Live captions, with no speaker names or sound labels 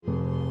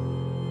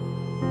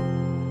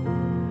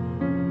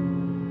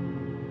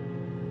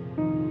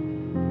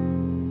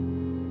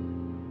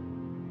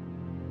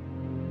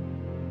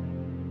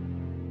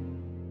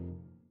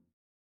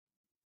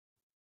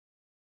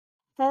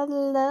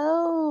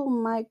Hello,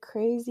 my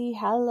crazy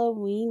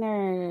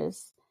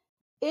Halloweeners.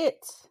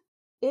 It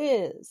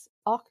is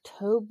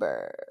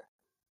October,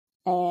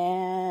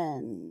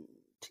 and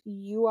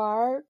you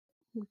are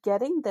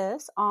getting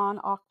this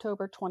on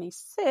October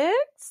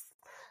 26th,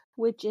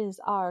 which is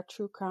our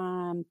True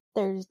Crime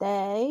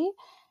Thursday.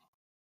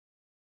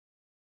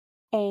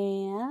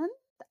 And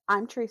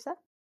I'm Teresa.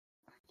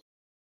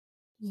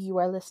 You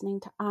are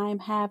listening to I'm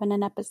Having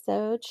an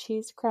Episode.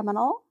 She's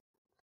Criminal.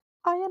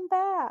 I am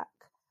back.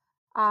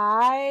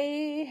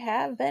 I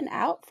have been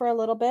out for a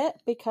little bit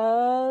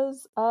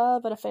because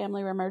of a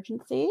family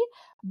emergency,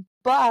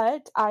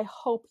 but I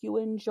hope you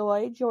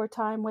enjoyed your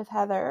time with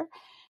Heather.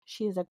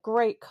 She's a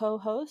great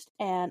co-host,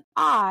 and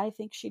I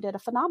think she did a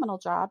phenomenal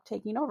job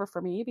taking over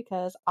for me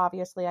because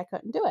obviously I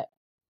couldn't do it.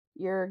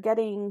 You're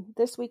getting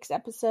this week's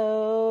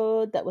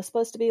episode that was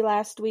supposed to be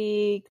last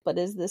week, but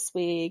is this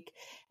week,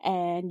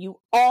 and you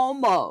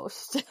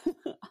almost,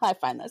 I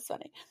find this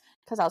funny,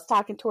 because I was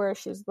talking to her,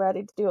 she was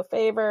ready to do a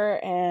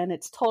favor, and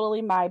it's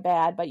totally my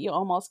bad, but you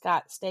almost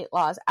got state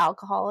laws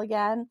alcohol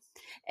again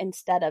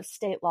instead of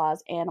state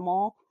laws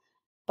animal,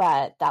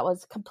 but that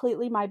was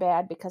completely my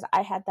bad because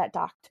I had that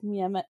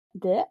document.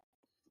 All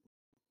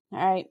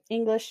right,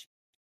 English,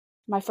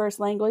 my first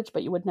language,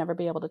 but you would never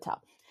be able to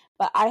tell.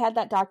 But I had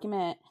that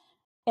document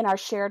in our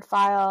shared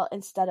file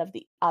instead of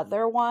the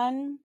other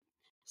one.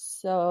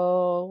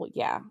 So,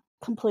 yeah,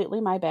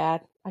 completely my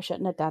bad. I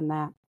shouldn't have done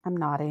that. I'm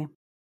naughty.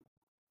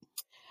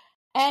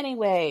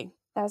 Anyway,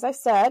 as I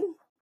said,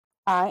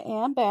 I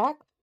am back.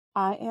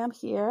 I am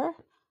here.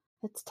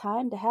 It's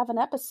time to have an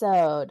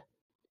episode.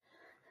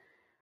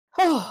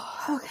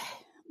 Oh,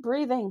 okay.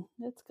 Breathing.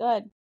 It's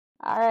good.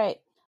 All right.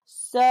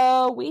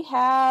 So we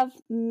have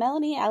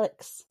Melanie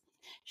Alix.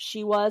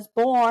 She was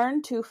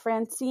born to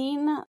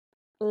Francine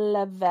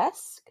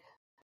Levesque.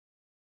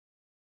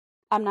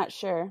 I'm not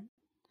sure.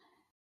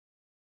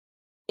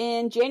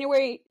 In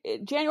January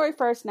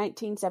 1st,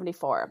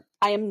 1974.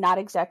 I am not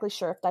exactly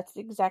sure if that's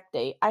the exact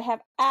date. I have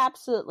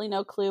absolutely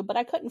no clue, but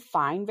I couldn't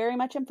find very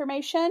much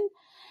information.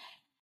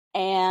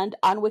 And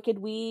on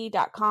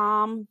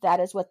wickedwe.com,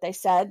 that is what they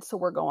said, so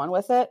we're going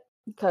with it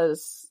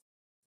because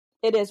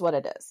it is what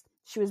it is.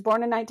 She was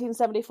born in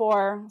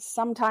 1974,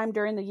 sometime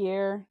during the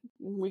year.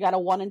 We got a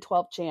 1 in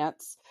 12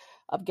 chance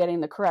of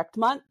getting the correct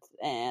month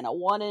and a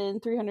 1 in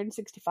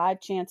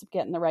 365 chance of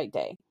getting the right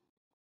day.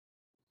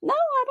 No,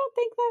 I don't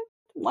think that.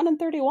 1 in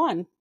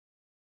 31.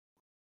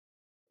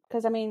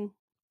 Because, I mean,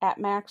 at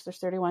max, there's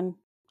 31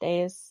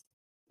 days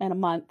in a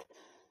month.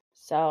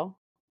 So,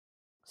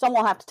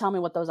 someone will have to tell me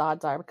what those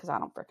odds are because I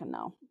don't freaking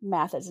know.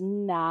 Math is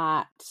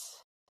not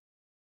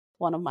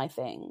one of my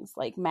things.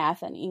 Like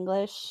math and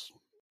English,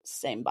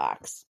 same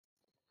box.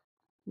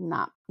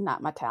 Not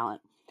my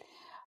talent.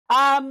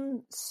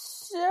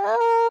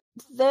 So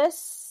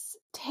this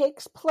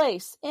takes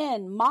place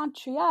in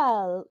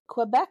Montreal,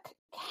 Quebec,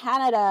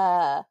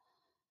 Canada.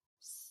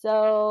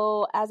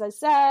 So, as I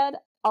said,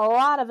 a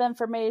lot of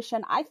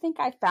information. I think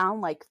I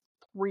found like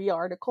 3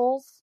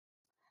 articles.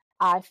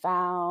 I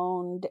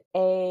found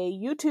a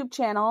YouTube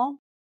channel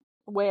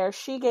where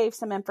she gave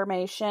some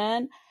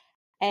information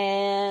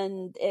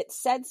and it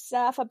said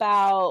stuff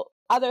about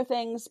other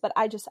things, but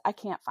I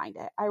can't find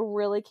it. I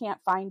really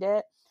can't find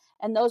it.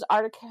 And those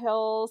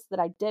articles that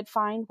I did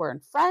find were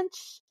in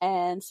French,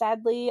 and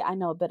sadly, I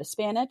know a bit of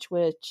Spanish,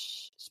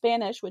 which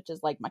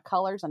is like my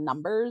colors and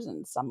numbers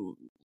and some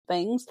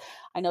things.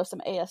 I know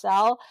some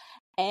ASL,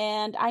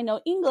 and I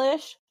know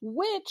English,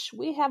 which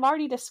we have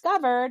already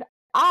discovered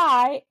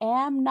I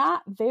am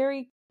not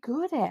very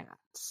good at.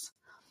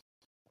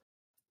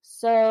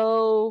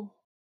 So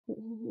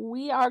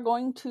we are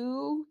going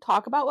to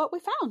talk about what we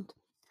found.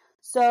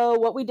 So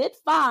what we did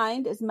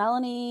find is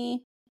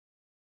Melanie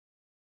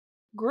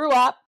grew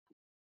up,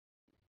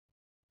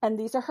 and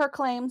these are her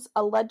claims,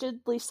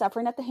 allegedly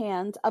suffering at the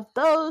hands of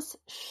those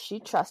she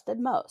trusted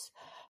most.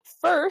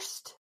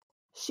 First,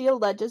 she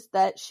alleges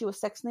that she was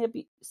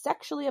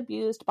sexually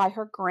abused by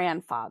her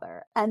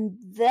grandfather. And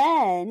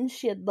then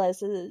she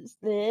alleges,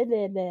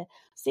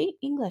 see,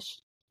 English,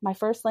 my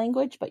first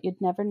language, but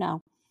you'd never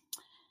know.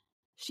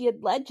 She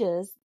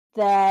alleges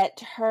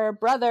that her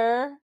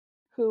brother,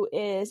 who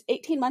is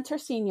 18 months her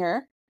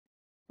senior,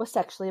 was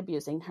sexually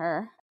abusing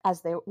her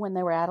when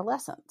they were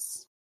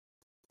adolescents.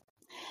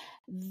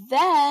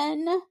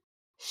 Then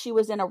she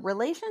was in a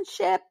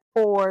relationship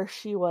or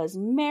she was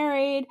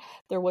married.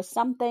 There was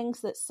some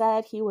things that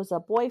said he was a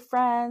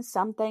boyfriend,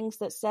 some things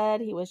that said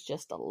he was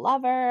just a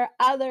lover,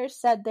 others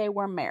said they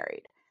were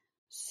married.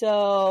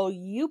 So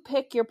you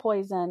pick your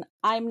poison.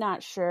 I'm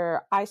not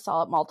sure. I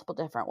saw it multiple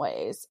different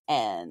ways.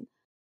 And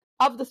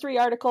of the 3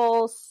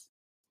 articles,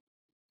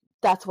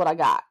 that's what I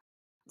got.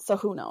 So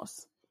who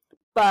knows?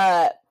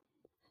 But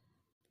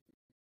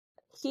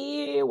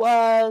he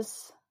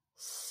was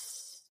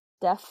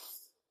Stefan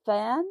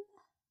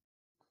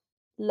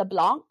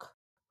LeBlanc,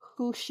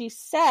 who she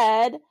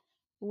said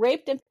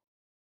raped and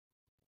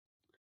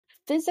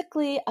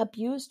physically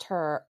abused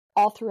her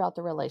all throughout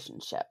the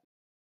relationship.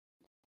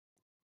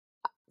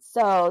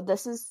 So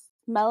this is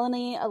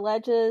Melanie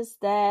alleges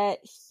that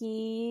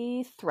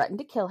he threatened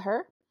to kill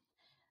her.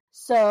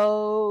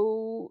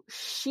 So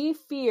she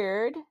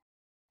feared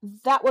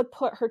that would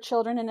put her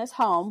children in his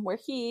home where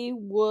he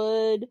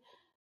would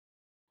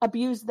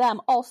abuse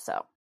them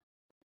also.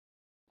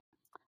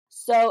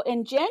 So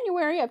in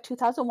January of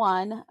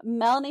 2001,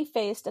 Melanie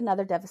faced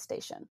another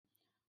devastation.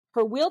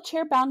 Her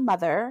wheelchair-bound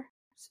mother's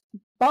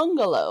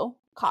bungalow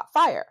caught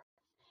fire.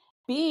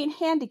 Being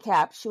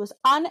handicapped, she was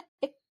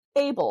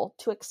unable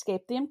to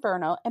escape the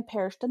inferno and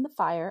perished in the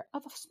fire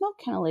of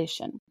smoke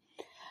inhalation.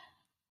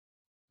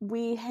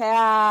 We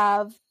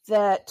have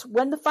that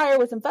when the fire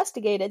was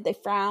investigated, they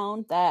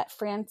found that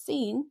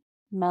Francine,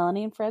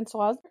 Melanie and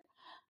Francois'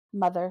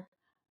 mother,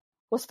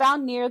 was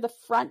found near the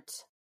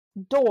front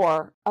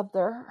door of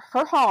her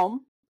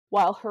home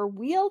while her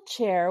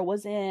wheelchair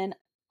was in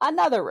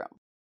another room.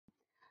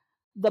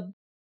 The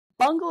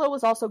bungalow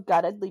was also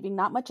gutted, leaving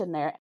not much in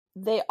there.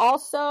 They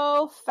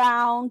also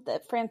found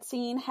that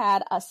Francine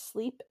had a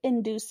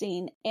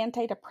sleep-inducing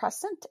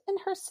antidepressant in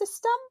her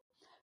system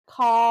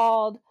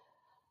called,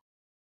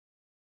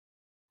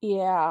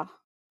 oxapan?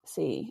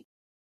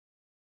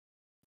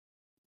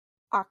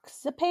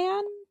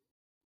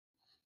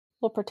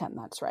 We'll pretend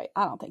that's right.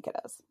 I don't think it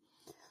is.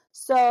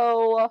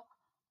 So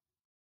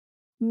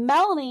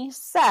Melanie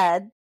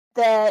said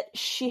that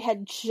she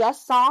had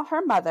just saw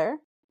her mother,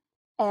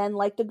 and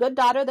like the good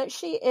daughter that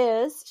she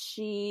is,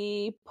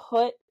 she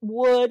put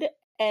wood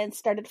and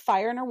started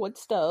firing her wood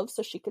stove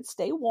so she could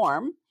stay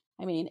warm.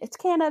 I mean, it's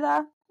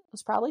Canada. It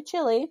was probably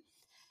chilly.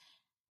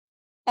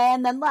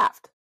 And then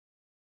left.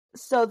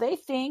 So they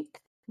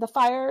think the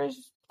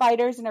fighters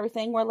and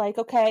everything were like,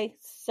 okay,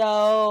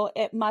 so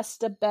it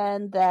must have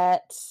been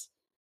that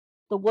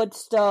the wood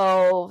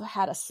stove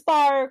had a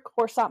spark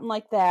or something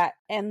like that,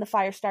 and the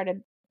fire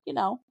started,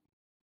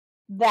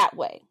 that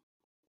way.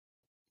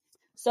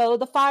 So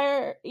the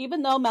fire,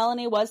 even though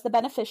Melanie was the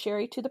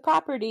beneficiary to the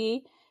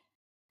property,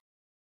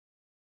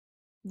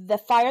 the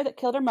fire that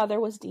killed her mother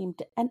was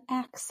deemed an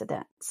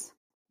accident.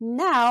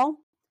 Now,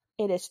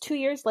 it is 2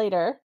 years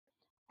later,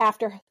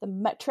 after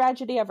the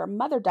tragedy of her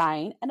mother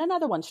dying, and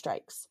another one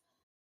strikes.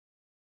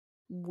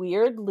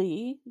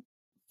 Weirdly,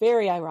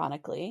 very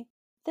ironically,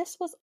 this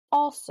was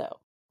also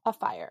a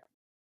fire.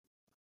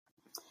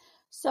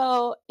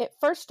 So it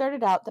first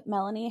started out that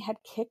Melanie had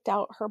kicked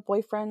out her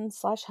boyfriend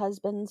 /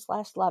 husband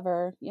 /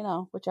 lover,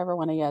 whichever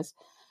one he is,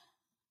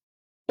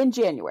 in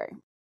January.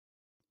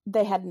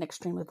 They had an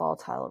extremely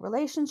volatile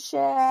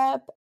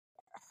relationship,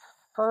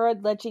 her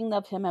alleging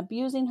of him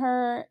abusing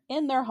her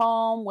in their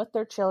home with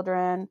their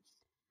children.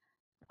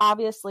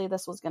 Obviously,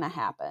 this was going to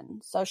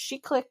happen. So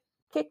she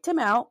kicked him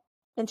out,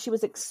 and she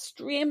was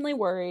extremely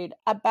worried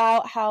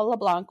about how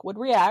LeBlanc would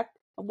react,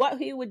 what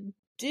he would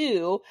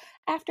do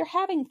after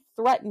having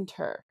threatened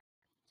her.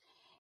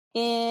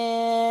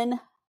 In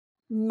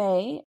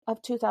May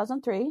of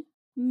 2003,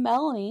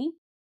 Melanie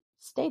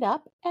stayed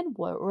up and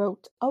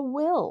wrote a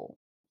will.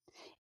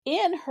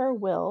 In her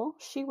will,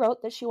 she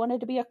wrote that she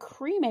wanted to be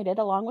cremated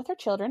along with her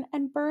children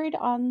and buried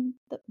on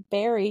the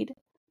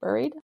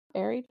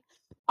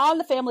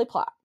family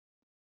plot.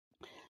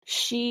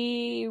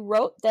 She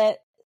wrote that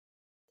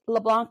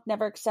LeBlanc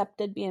never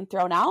accepted being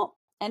thrown out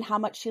and how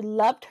much she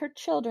loved her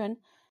children,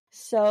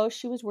 so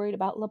she was worried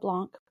about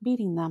LeBlanc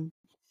beating them.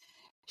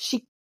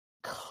 She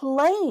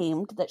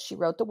claimed that she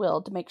wrote the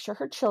will to make sure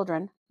her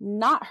children,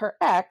 not her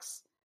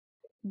ex,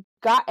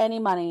 got any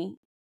money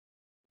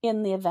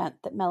in the event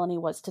that Melanie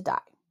was to die.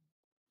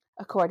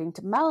 According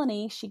to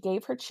Melanie, she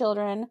gave her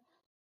children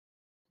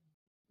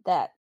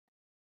that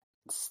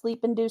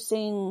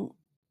sleep-inducing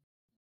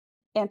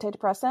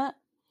antidepressant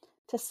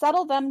to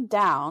settle them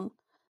down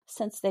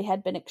since they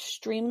had been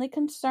extremely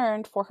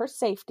concerned for her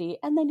safety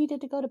and they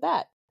needed to go to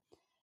bed.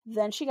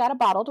 Then she got a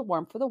bottle to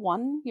warm for the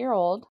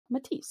 1-year-old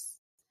Matisse.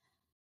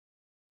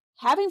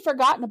 Having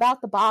forgotten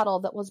about the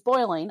bottle that was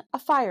boiling, a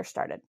fire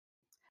started.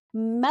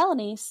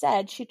 Melanie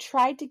said she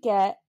tried to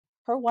get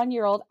her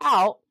 1-year-old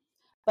out,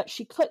 but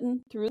she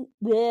couldn't through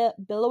the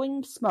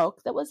billowing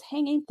smoke that was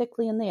hanging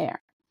thickly in the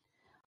air.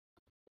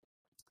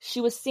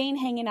 She was seen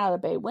hanging out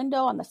of the bay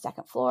window on the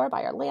second floor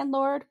by her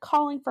landlord,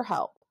 calling for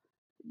help.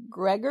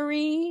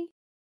 Gregory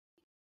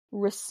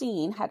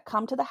Racine had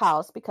come to the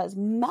house because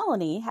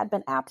Melanie had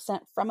been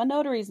absent from a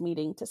notary's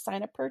meeting to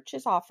sign a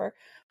purchase offer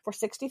for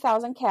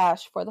 $60,000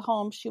 cash for the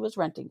home she was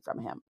renting from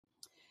him.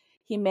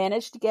 He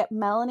managed to get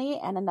Melanie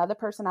and another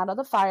person out of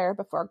the fire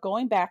before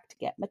going back to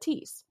get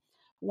Matisse.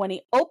 When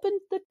he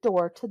opened the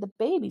door to the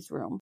baby's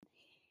room,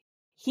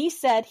 he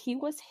said he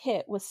was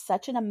hit with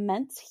such an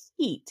immense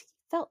heat, he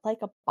felt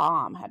like a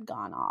bomb had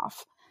gone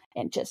off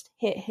and just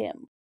hit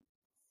him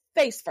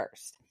face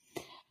first.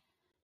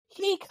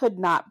 He could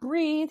not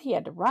breathe. He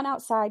had to run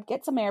outside,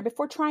 get some air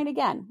before trying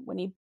again. When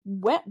he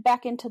went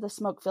back into the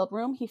smoke-filled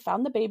room, he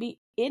found the baby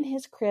in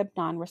his crib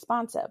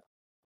non-responsive.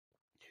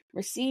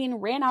 Racine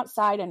ran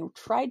outside and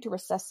tried to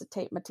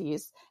resuscitate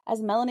Matisse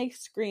as Melanie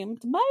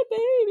screamed, "My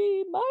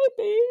baby, my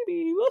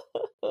baby,"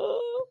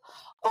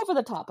 over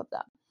the top of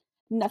them.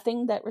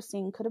 Nothing that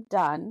Racine could have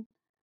done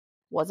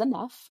was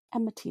enough,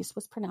 and Matisse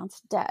was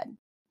pronounced dead.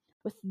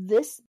 With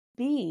this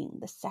being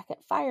the second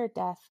fire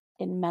death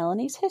in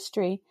Melanie's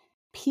history,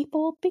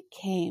 people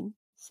became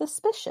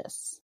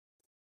suspicious.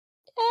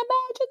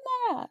 Imagine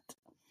that.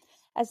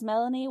 As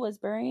Melanie was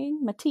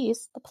burying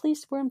Matisse, the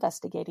police were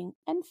investigating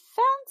and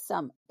found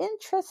some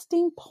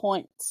interesting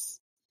points.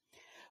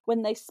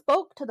 When they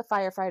spoke to the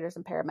firefighters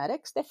and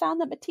paramedics, they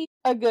found that Matisse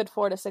a good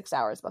 4 to 6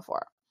 hours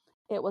before.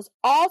 It was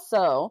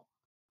also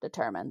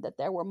determined that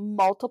there were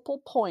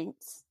multiple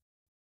points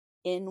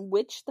in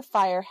which the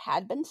fire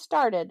had been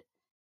started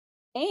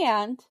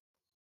and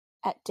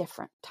at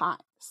different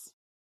times.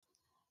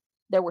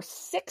 There were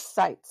 6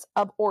 sites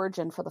of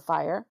origin for the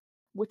fire,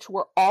 which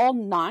were all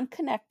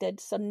non-connected,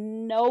 so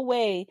no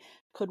way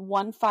could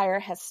one fire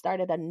have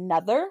started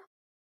another.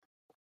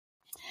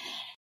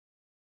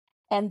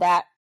 And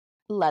that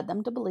led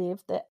them to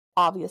believe that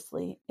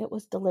obviously it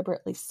was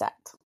deliberately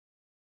set.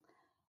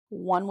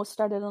 One was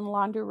started in the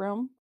laundry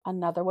room,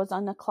 another was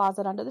in a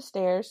closet under the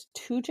stairs,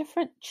 2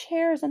 different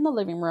chairs in the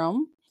living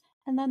room,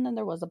 and then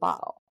there was a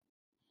bottle.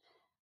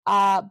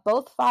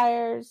 Both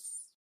fires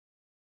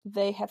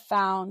they have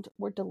found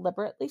were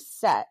deliberately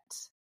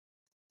set,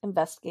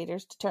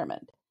 investigators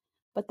determined.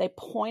 But they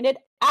pointed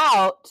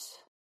out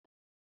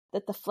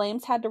that the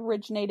flames had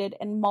originated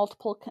in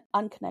multiple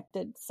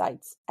unconnected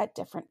sites at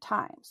different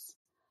times.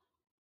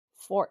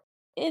 For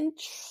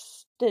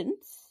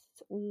instance,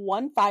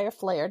 one fire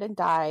flared and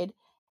died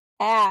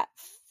at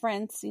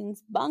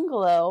Francine's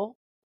bungalow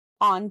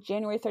on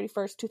January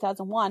 31st,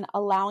 2001,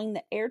 allowing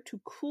the air to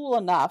cool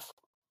enough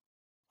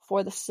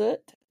for the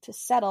soot to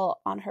settle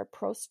on her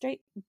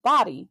prostrate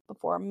body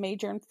before a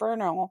major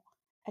inferno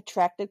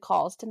attracted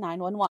calls to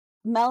 911.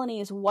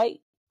 Melanie's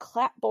white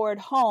clapboard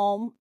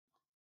home,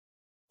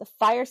 the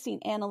fire scene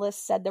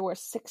analyst said there were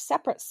 6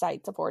 separate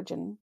sites of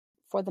origin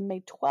for the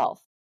May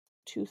 12th,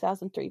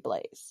 2003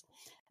 blaze.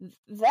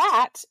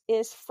 That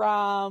is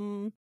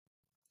from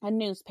a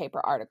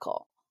newspaper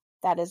article.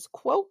 That is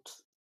quote.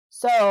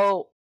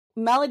 So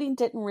Melanie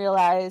didn't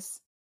realize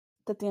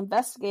that the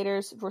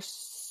investigators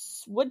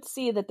would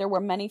see that there were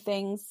many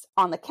things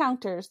on the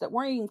counters that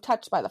weren't even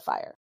touched by the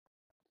fire,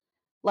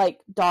 like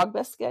dog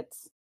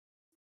biscuits.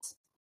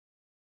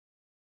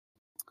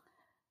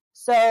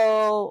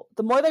 So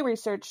the more they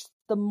researched,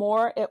 the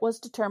more it was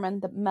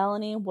determined that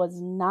Melanie was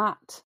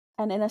not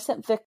an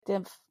innocent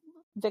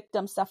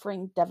victim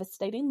suffering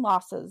devastating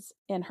losses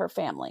in her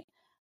family,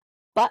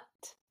 but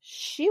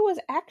she was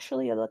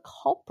actually the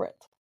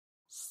culprit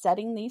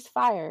setting these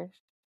fires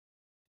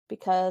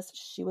because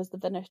she was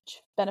the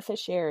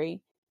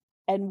beneficiary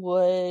and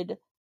would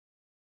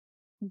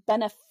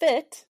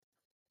benefit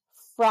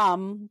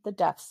from the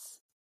deaths.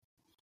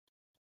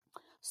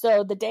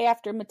 So the day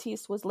after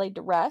Matisse was laid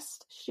to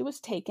rest, she was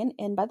taken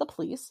in by the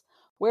police,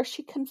 where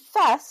she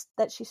confessed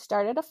that she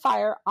started a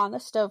fire on the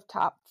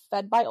stovetop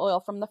fed by oil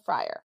from the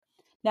fryer.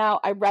 Now,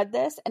 I read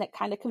this and it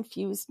kind of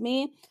confused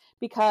me,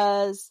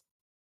 because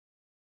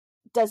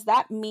does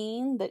that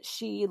mean that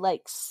she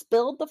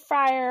spilled the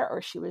fryer,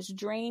 or she was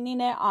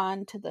draining it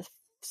onto the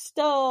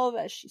stove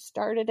as she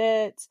started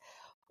it,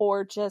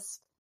 or just,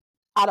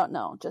 I don't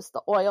know, just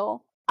the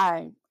oil?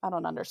 I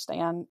don't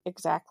understand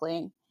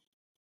exactly.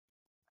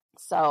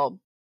 So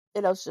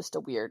it was just a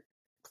weird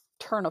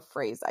turn of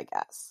phrase, I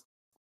guess.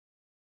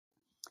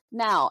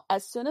 Now,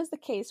 as soon as the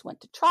case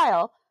went to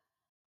trial,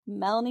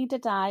 Melanie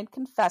denied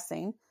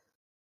confessing,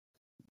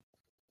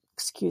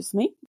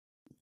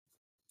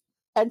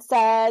 and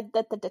said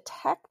that the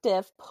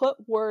detective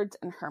put words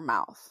in her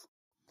mouth.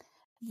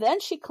 Then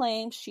she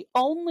claimed she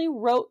only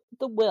wrote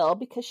the will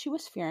because she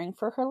was fearing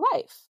for her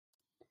life.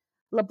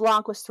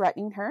 LeBlanc was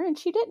threatening her, and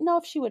she didn't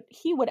know if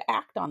he would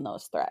act on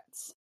those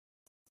threats.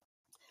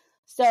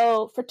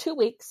 So for 2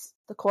 weeks,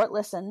 the court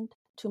listened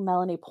to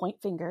Melanie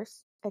point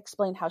fingers,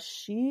 explain how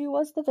she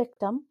was the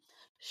victim,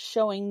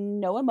 showing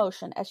no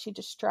emotion as she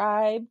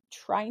described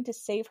trying to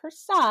save her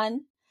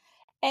son,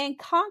 and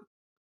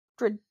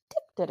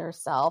contradicted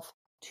herself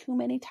too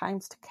many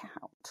times to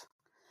count.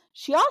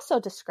 She also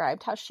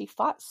described how she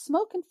fought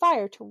smoke and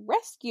fire to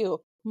rescue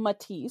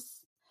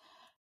Matisse,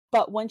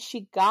 but when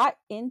she got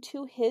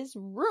into his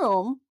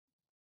room,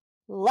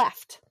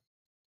 left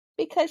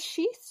because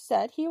she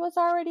said he was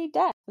already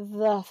dead.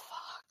 The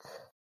fuck?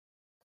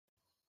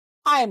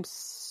 I'm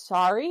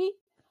sorry.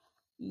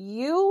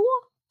 You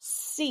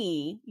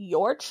see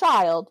your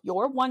child,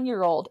 your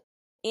 1-year-old,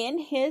 in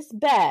his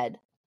bed,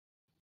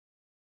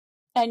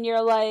 and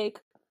you're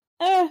like,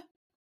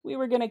 we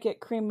were going to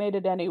get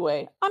cremated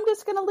anyway. I'm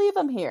just going to leave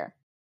him here.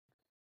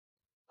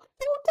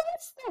 Who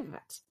does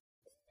that?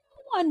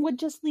 No one would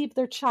just leave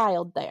their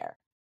child there.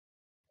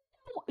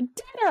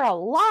 Dead or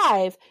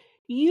alive,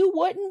 you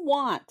wouldn't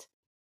want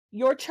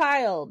your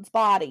child's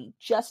body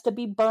just to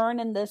be burned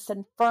in this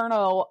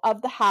inferno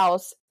of the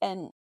house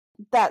and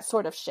that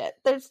sort of shit.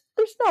 There's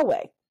no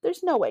way.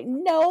 There's no way.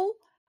 No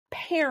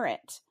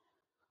parent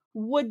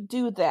would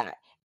do that.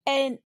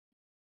 And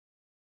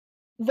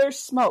there's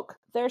smoke.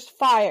 There's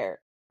fire.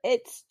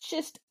 It's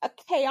just a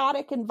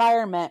chaotic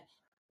environment.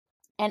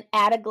 And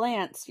at a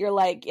glance, you're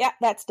like, yeah,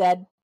 that's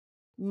dead.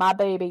 My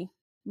baby,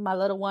 my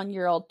little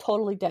 1-year-old,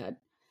 totally dead.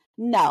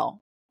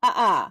 No.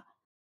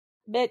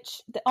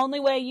 Bitch, the only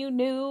way you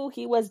knew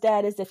he was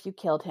dead is if you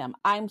killed him.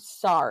 I'm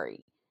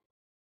sorry.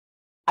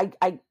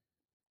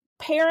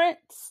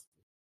 Parents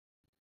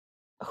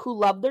who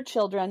love their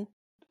children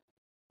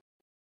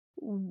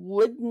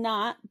would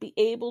not be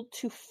able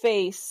to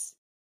face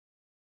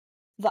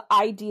the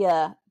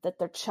idea that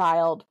their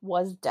child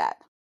was dead.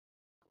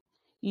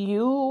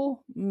 You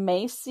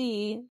may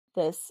see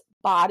this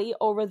body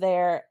over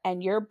there,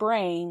 and your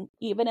brain,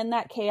 even in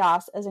that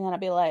chaos, isn't going to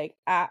be like,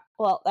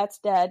 well, that's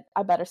dead.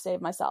 I better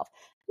save myself.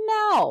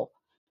 No,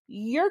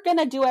 you're going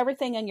to do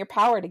everything in your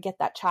power to get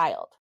that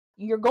child.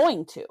 You're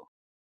going to.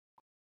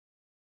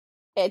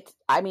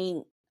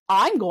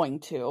 I'm going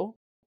to.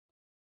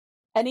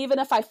 And even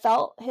if I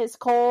felt his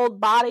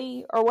cold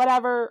body or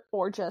whatever,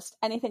 or just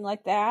anything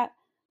like that,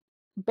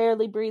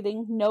 barely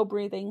breathing, no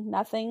breathing,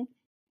 nothing,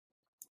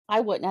 I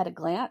wouldn't at a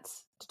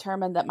glance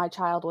determine that my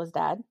child was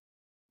dead.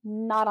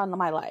 Not on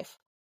my life.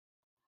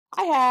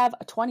 I have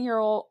a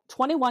 20-year-old,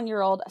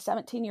 21-year-old, a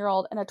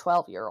 17-year-old, and a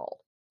 12-year-old.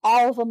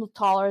 All of them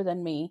taller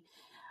than me.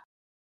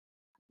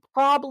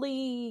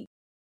 Probably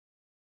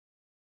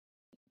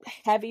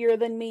heavier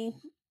than me.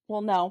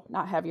 Well, no,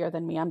 not heavier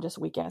than me. I'm just a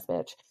weak-ass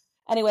bitch.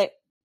 Anyway,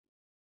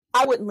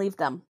 I wouldn't leave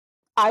them.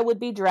 I would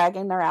be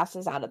dragging their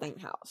asses out of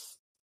that house.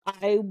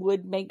 I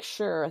would make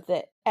sure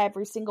that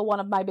every single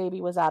one of my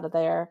baby was out of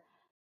there.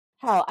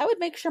 Hell, I would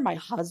make sure my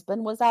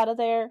husband was out of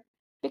there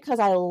because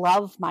I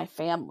love my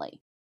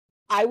family.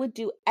 I would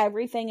do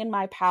everything in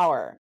my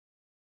power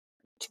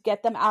to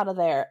get them out of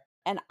there,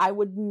 and I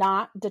would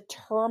not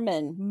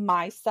determine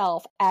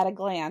myself at a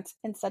glance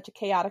in such a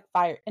chaotic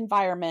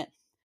environment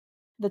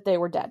that they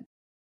were dead.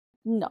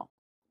 No.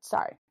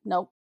 Sorry.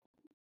 Nope.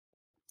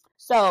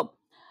 So,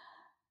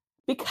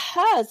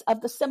 because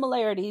of the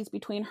similarities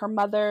between her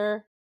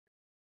mother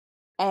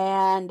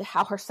and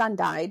how her son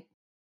died,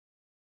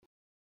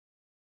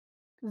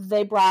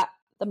 they brought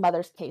the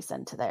mother's case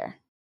into there.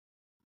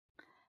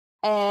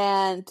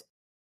 And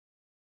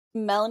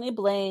Melanie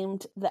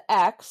blamed the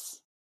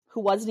ex, who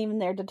wasn't even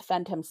there to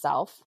defend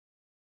himself,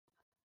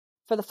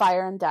 for the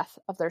fire and death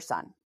of their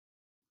son.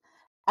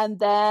 And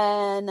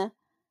then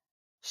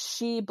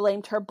she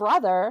blamed her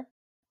brother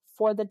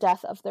for the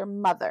death of their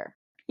mother,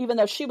 even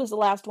though she was the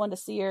last one to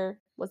see her,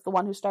 was the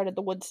one who started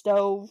the wood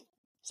stove,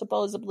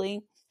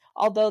 supposedly.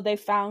 Although they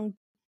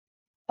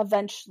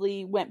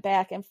eventually went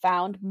back and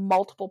found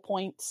multiple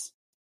points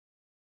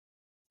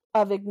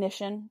of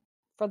ignition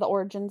for the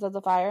origins of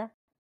the fire.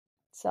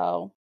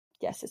 So,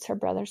 yes, it's her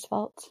brother's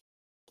fault.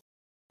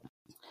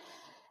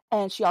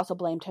 And she also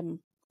blamed him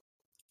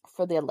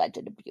for the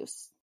alleged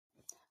abuse.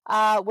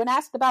 When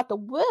asked about the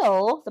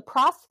will, the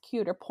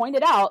prosecutor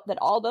pointed out that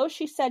although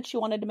she said she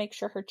wanted to make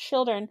sure her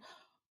children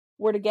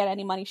were to get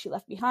any money she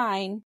left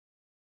behind,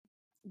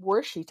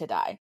 were she to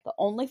die, the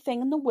only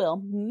thing in the will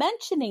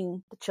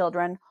mentioning the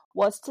children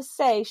was to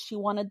say she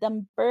wanted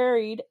them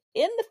buried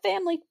in the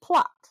family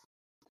plot.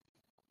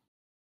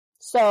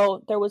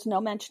 So there was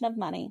no mention of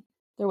money.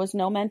 There was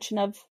no mention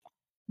of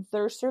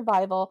their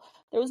survival.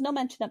 There was no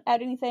mention of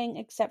anything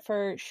except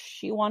for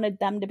she wanted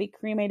them to be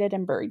cremated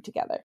and buried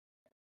together.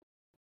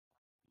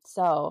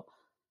 So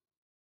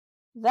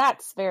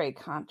that's very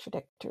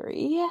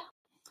contradictory.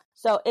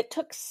 So it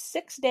took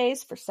 6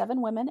 days for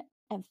 7 women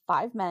and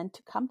 5 men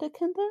to come to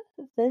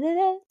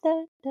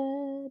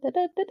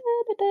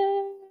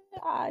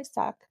I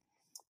suck.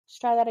 Let's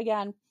try that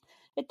again.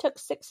 It took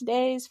 6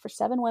 days for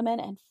 7 women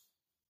and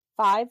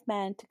 5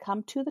 men to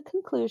come to the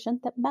conclusion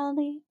that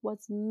Melanie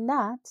was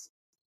not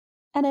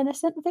an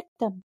innocent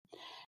victim.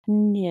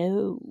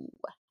 No,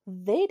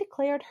 they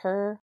declared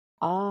her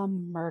a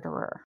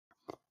murderer.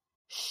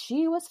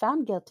 She was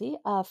found guilty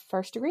of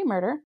first-degree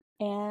murder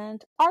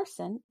and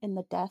arson in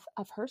the death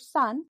of her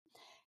son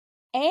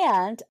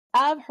and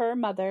of her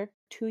mother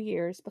 2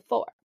 years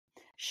before.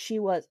 She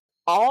was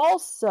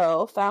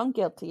also found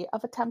guilty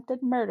of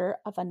attempted murder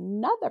of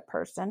another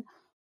person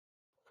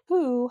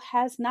who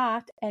has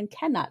not and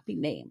cannot be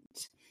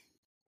named.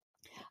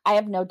 I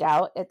have no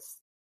doubt it's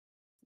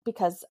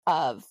because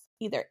of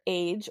either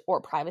age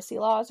or privacy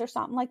laws or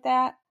something like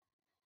that.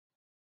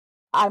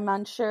 I'm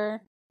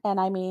unsure, and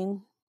I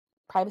mean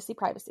privacy.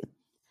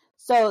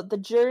 So the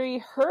jury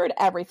heard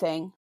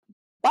everything,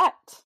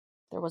 but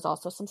there was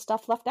also some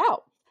stuff left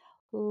out.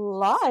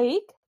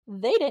 Like,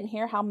 they didn't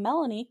hear how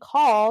Melanie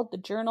called the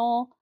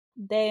Journal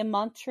de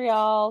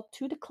Montreal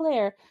to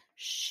declare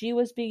she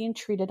was being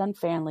treated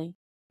unfairly.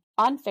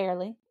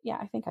 Yeah,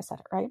 I think I said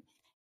it right.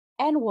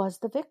 And was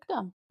the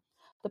victim.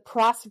 The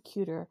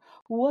prosecutor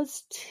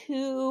was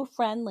too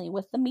friendly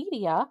with the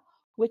media,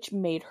 which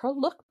made her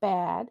look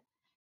bad,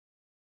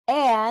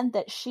 and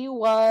that she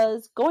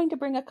was going to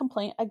bring a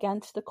complaint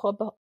against the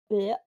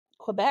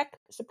Quebec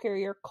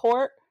Superior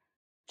Court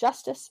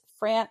Justice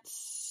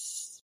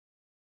France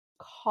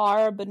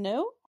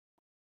Carbonneau.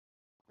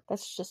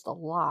 That's just a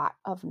lot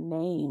of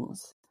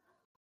names.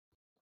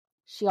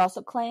 She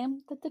also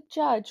claimed that the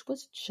judge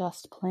was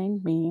just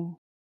plain mean.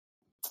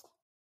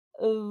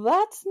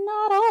 That's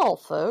not all,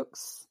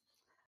 folks.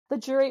 The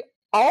jury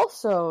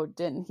also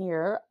didn't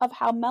hear of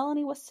how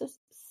Melanie was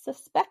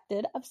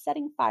suspected of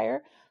setting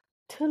fire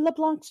to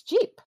LeBlanc's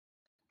Jeep,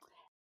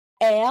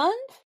 and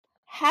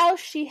how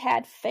she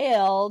had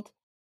failed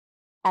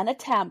an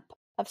attempt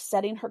of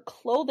setting her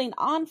clothing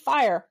on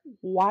fire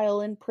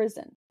while in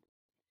prison.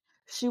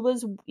 She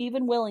was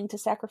even willing to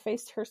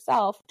sacrifice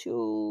herself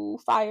to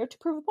fire to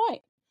prove a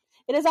point.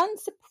 It is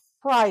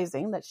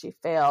unsurprising that she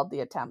failed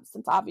the attempt,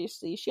 since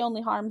obviously she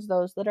only harms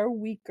those that are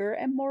weaker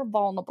and more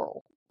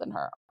vulnerable than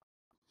her.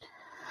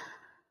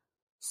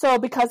 So,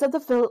 because of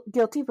the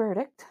guilty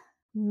verdict,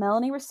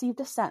 Melanie received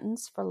a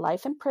sentence for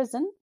life in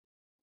prison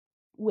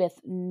with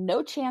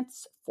no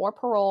chance for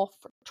parole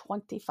for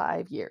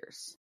 25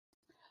 years.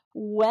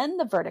 When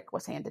the verdict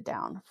was handed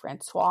down,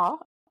 Francois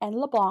and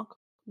LeBlanc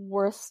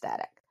were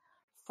ecstatic.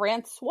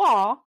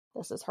 Francois,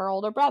 this is her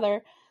older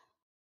brother,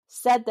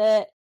 said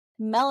that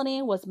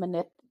Melanie was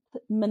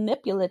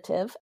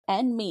manipulative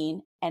and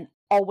mean and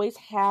always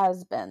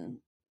has been.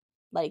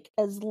 Like,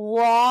 as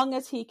long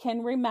as he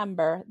can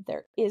remember,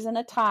 there isn't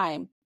a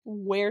time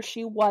where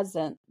she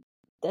wasn't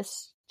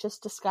this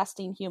just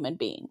disgusting human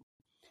being.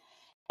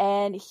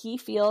 And he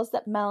feels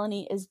that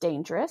Melanie is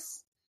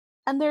dangerous,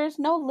 and there is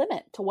no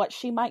limit to what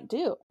she might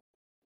do.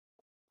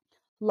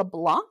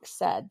 LeBlanc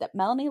said that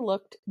Melanie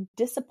looked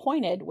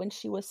disappointed when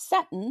she was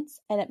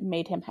sentenced, and it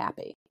made him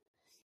happy.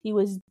 He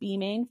was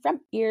beaming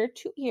from ear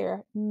to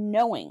ear,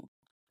 knowing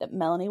that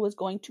Melanie was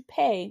going to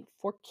pay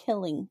for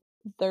killing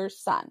their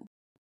son.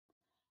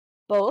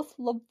 Both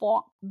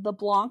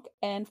LeBlanc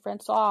and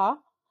Francois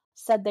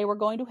said they were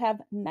going to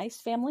have nice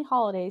family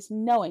holidays,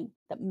 knowing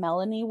that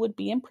Melanie would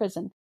be in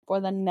prison for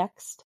the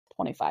next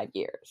 25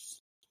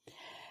 years.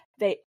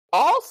 They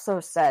also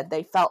said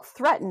they felt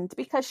threatened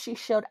because she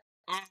showed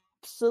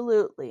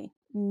absolutely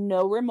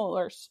no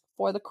remorse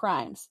for the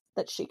crimes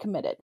that she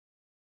committed.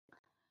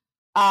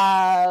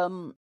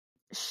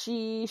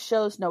 She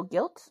shows no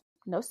guilt,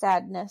 no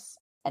sadness,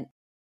 and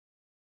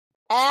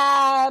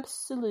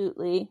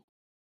absolutely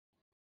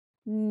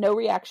no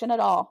reaction at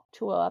all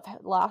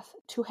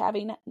to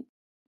having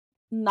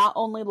not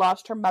only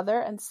lost her mother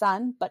and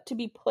son, but to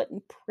be put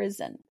in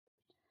prison.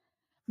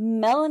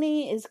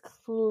 Melanie is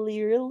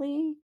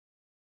clearly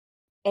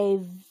a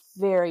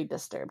very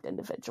disturbed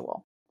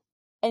individual.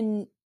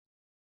 And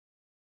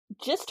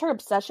just her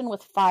obsession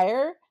with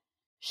fire,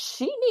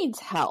 she needs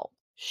help.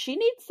 She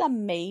needs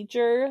some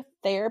major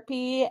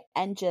therapy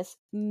and just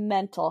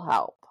mental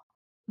help.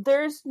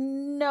 There's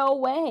no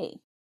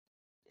way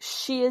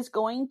she is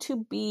going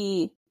to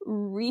be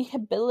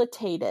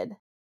rehabilitated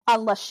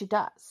unless she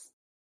does.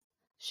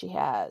 She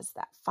has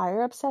that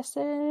fire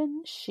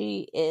obsession.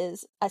 She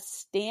is a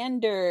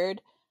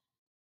standard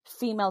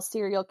female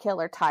serial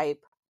killer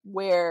type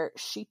where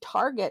she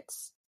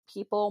targets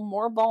people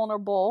more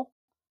vulnerable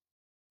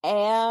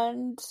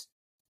and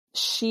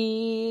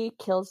she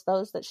kills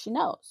those that she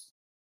knows.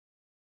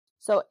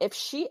 So if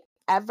she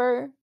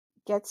ever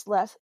gets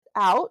left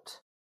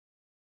out,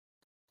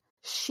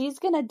 she's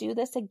going to do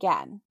this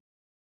again.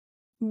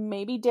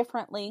 Maybe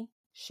differently.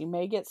 She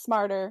may get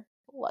smarter.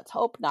 Let's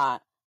hope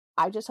not.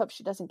 I just hope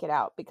she doesn't get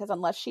out, because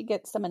unless she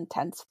gets some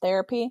intense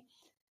therapy,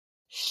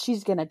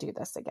 she's going to do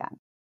this again.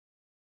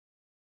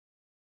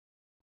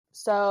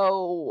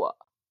 So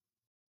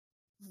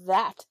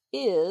that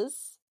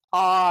is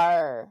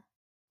our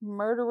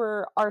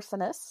murderer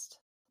arsonist,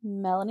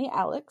 Melanie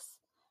Alix.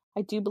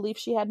 I do believe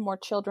she had more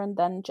children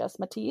than just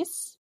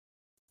Matisse.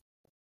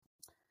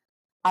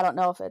 I don't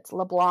know if it's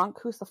LeBlanc,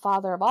 who's the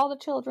father of all the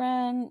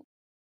children.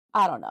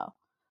 I don't know.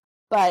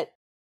 But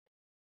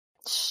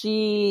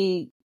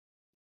she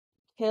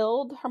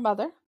killed her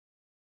mother,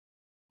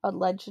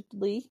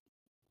 allegedly.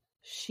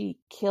 She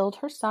killed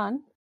her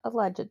son,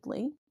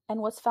 allegedly, and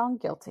was found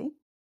guilty.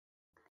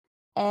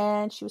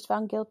 And she was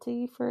found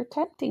guilty for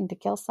attempting to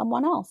kill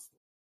someone else.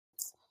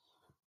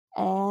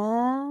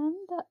 And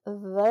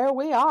there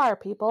we are,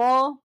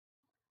 people.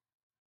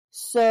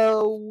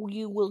 So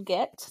you will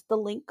get the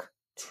link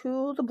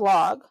to the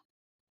blog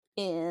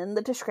in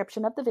the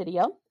description of the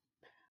video.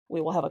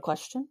 We will have a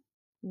question.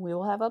 We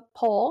will have a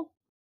poll.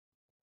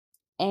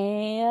 And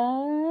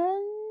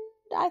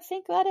I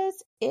think that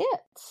is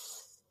it.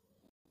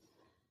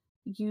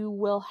 You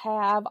will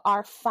have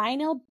our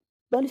final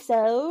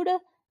episode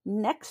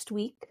next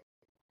week.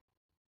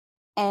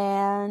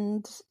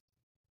 And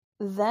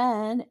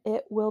then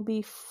it will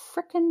be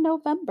frickin'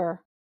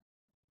 November.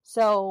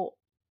 So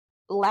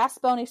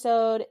last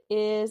bonusode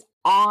is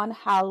on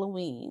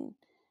Halloween.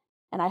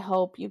 And I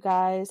hope you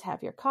guys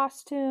have your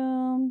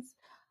costumes.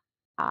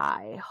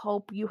 I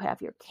hope you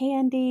have your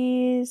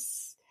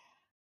candies.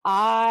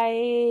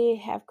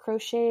 I have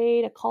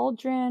crocheted a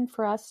cauldron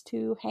for us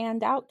to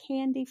hand out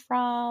candy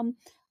from.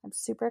 I'm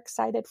super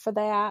excited for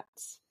that.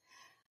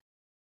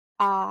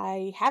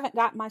 I haven't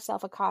gotten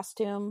myself a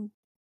costume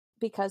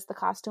because the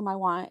costume I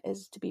want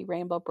is to be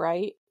Rainbow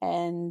Bright,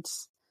 and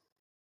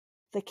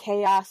the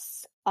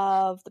chaos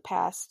of the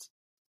past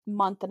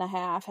month and a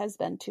half has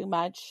been too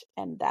much,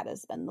 and that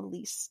has been the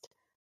least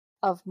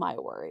of my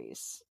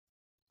worries.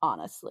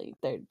 Honestly,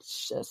 they're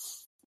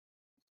just,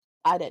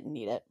 I didn't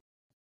need it.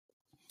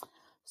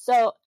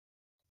 So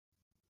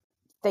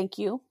thank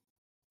you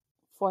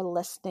for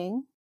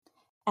listening,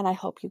 and I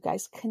hope you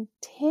guys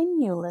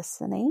continue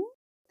listening.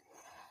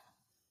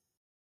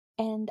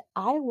 And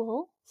I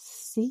will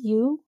see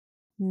you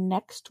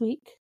next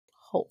week.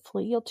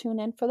 Hopefully you'll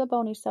tune in for the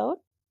bonusode.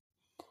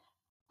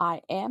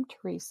 I am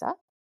Teresa,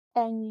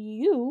 and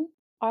you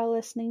are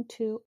listening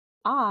to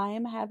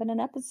I'm Having an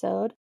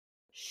Episode.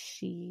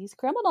 She's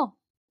Criminal.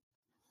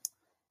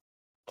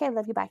 Okay,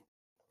 love you. Bye.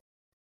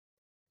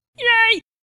 Yay!